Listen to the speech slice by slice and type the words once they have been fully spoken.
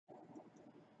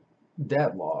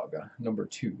Dad log number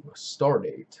 2, start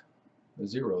date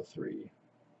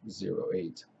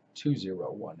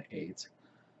 03/08/2018.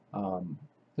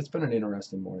 It's been an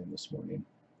interesting morning this morning.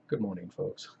 Good morning,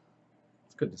 folks.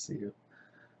 It's good to see you.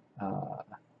 Uh,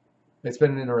 it's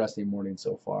been an interesting morning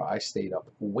so far. I stayed up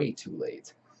way too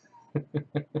late.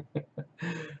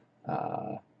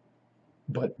 uh,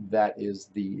 but that is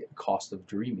the cost of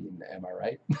dreaming, am I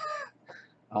right?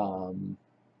 um,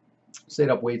 Stayed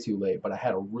up way too late, but I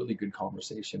had a really good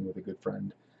conversation with a good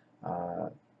friend, uh,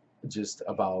 just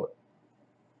about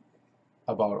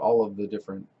all of the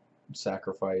different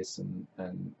sacrifice and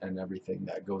everything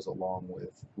that goes along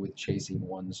with chasing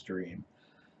one's dream.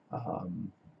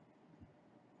 Um,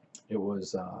 it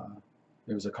was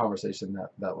it was a conversation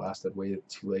that lasted way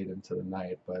too late into the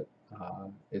night, but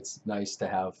it's nice to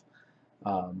have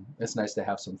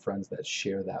some friends that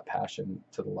share that passion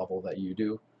to the level that you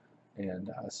do, and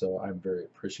so I'm very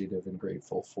appreciative and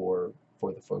grateful for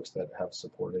the folks that have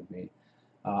supported me.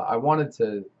 I wanted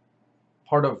to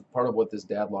part of what this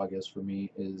dad log is for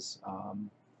me is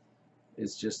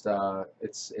just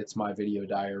it's my video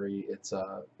diary. It's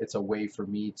a way for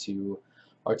me to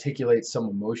articulate some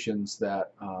emotions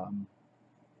that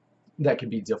can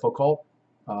be difficult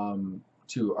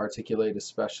to articulate,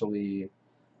 especially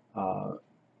uh,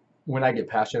 when I get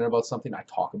passionate about something. I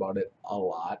talk about it a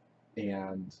lot,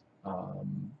 and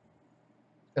um,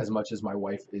 as much as my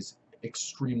wife is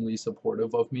extremely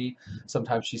supportive of me,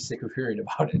 sometimes she's sick of hearing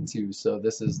about it too. So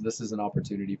this is an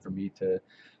opportunity for me to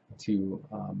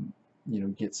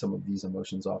get some of these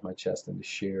emotions off my chest and to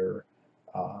share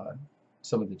uh,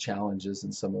 some of the challenges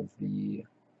and some of the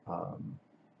um,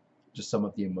 just some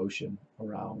of the emotion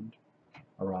around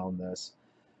this.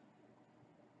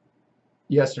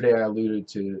 Yesterday, I alluded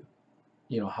to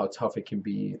how tough it can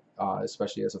be,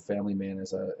 especially as a family man,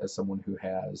 as someone who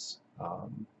has a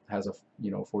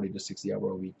 40 to 60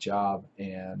 hour a week job,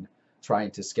 and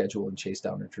trying to schedule and chase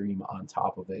down a dream on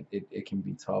top of it. It can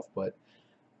be tough, but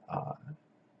uh,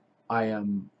 I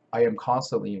am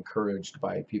constantly encouraged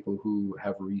by people who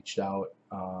have reached out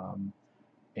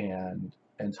and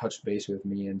touched base with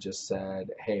me and just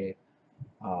said, "Hey."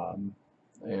 Um,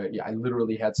 yeah, I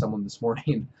literally had someone this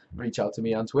morning reach out to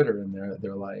me on Twitter, and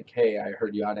they're like, "Hey, I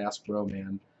heard you on Ask Bro,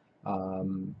 man.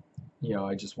 Um,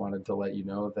 I just wanted to let you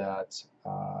know that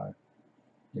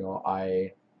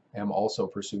I am also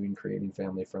pursuing creating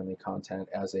family-friendly content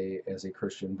as a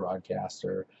Christian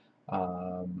broadcaster,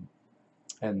 um,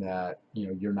 and that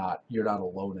you're not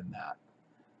alone in that."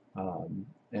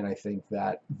 And I think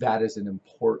that is an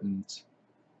important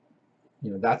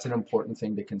that's an important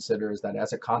thing to consider, is that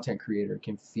as a content creator, it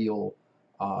can feel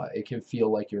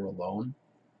like you're alone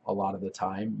a lot of the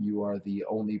time. You are the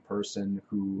only person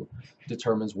who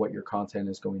determines what your content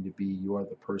is going to be. You are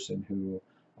the person who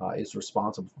is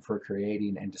responsible for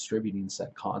creating and distributing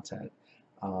said content,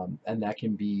 and that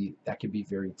can be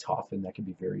very tough, and that can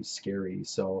be very scary.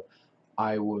 So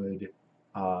I would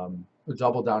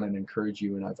double down and encourage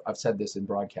you, and I've said this in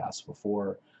broadcasts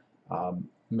before.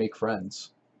 Make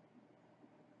friends.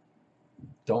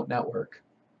 Don't network,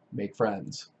 make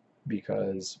friends,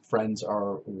 because friends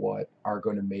are what are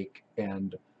going to make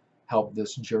and help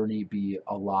this journey be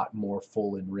a lot more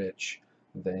full and rich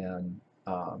than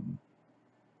um,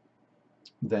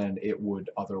 than it would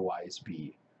otherwise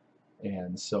be.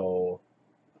 And so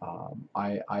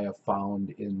I have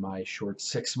found in my short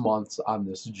 6 months on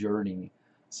this journey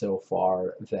so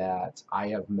far that I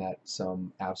have met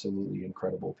some absolutely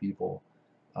incredible people,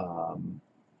 um,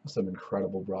 some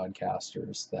incredible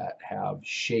broadcasters that have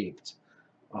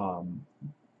um,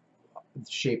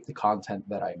 shaped the content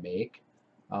that I make.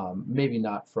 Maybe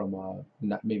not from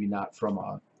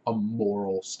a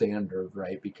moral standard,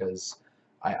 right? Because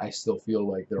I still feel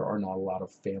like there are not a lot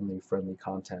of family-friendly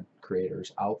content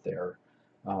creators out there,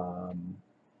 um,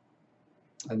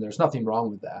 and there's nothing wrong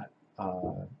with that.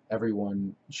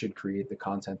 Everyone should create the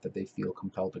content that they feel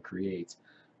compelled to create,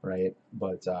 right?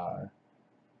 But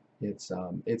it's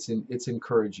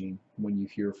encouraging when you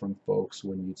hear from folks,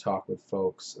 when you talk with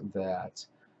folks that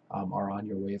are on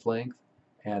your wavelength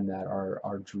and that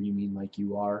are dreaming like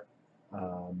you are.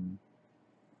 Um,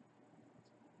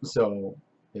 so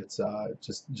it's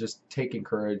just take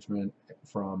encouragement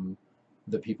from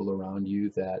the people around you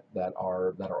that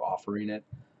are offering it,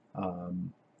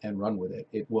 um, and run with it.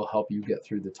 It will help you get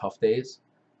through the tough days,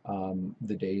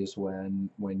 the days when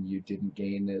you didn't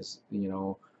gain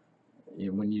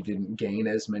when you didn't gain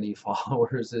as many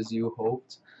followers as you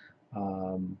hoped.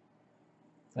 Um,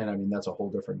 and I mean, that's a whole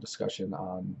different discussion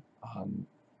on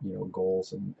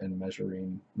goals and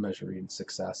measuring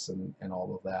success and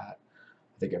all of that.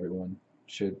 I think everyone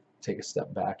should take a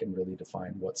step back and really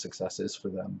define what success is for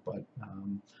them. But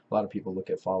a lot of people look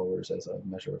at followers as a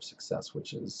measure of success,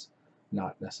 which is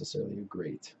not necessarily a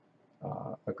great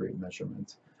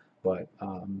measurement. But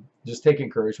just take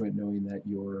encouragement knowing that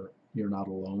you're not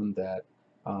alone. That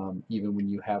even when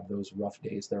you have those rough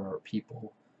days, there are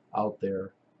people out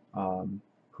there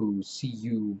who see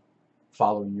you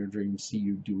following your dreams, see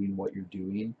you doing what you're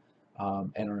doing,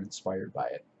 and are inspired by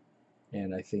it.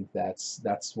 And I think that's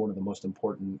one of the most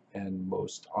important and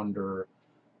most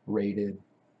underrated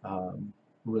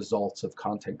results of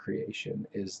content creation,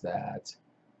 is that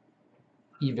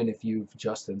even if you've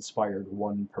just inspired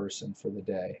one person for the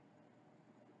day,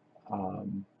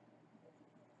 um,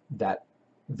 that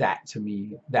that to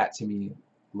me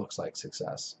looks like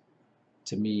success.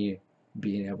 To me,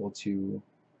 being able to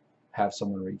have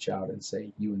someone reach out and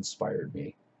say you inspired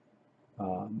me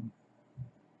um,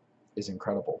 is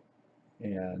incredible,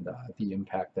 and the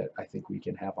impact that I think we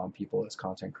can have on people as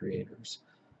content creators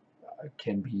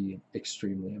can be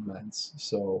extremely immense.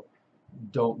 So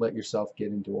don't let yourself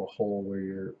get into a hole where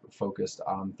you're focused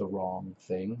on the wrong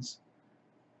things.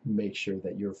 Make sure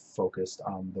that you're focused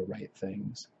on the right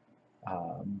things,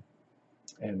 um,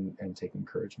 and take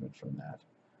encouragement from that.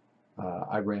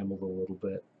 I rambled a little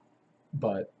bit,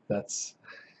 but that's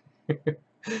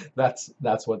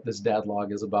what this dad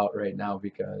log is about right now,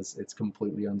 because it's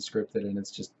completely unscripted, and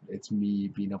it's me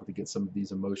being able to get some of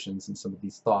these emotions and some of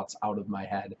these thoughts out of my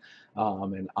head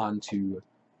and onto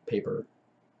paper,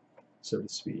 so to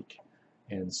speak.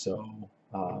 And so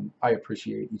I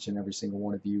appreciate each and every single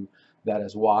one of you that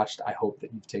has watched. I hope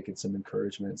that you've taken some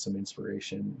encouragement, some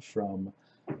inspiration from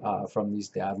these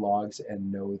dad logs,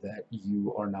 and know that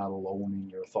you are not alone in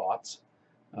your thoughts.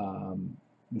 Um,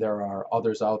 there are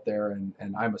others out there,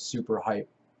 and I'm a super hype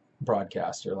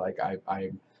broadcaster. Like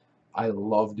I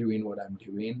love doing what I'm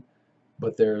doing,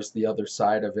 but there's the other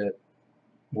side of it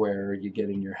where you get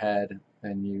in your head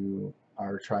and you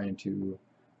are trying to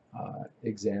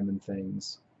examine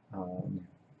things um,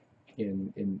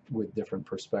 in with different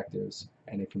perspectives,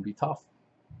 and it can be tough.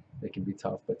 It can be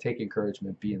tough, but take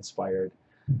encouragement, be inspired,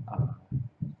 uh,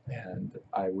 and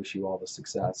I wish you all the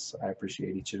success. I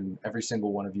appreciate each and every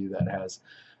single one of you that has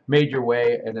made your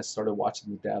way and has started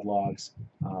watching the dad logs.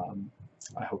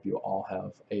 I hope you all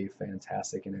have a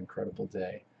fantastic and incredible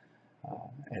day,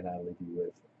 and I leave you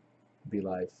with be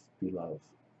life, be love.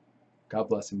 God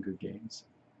bless and good games.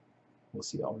 We'll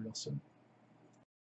see y'all real soon.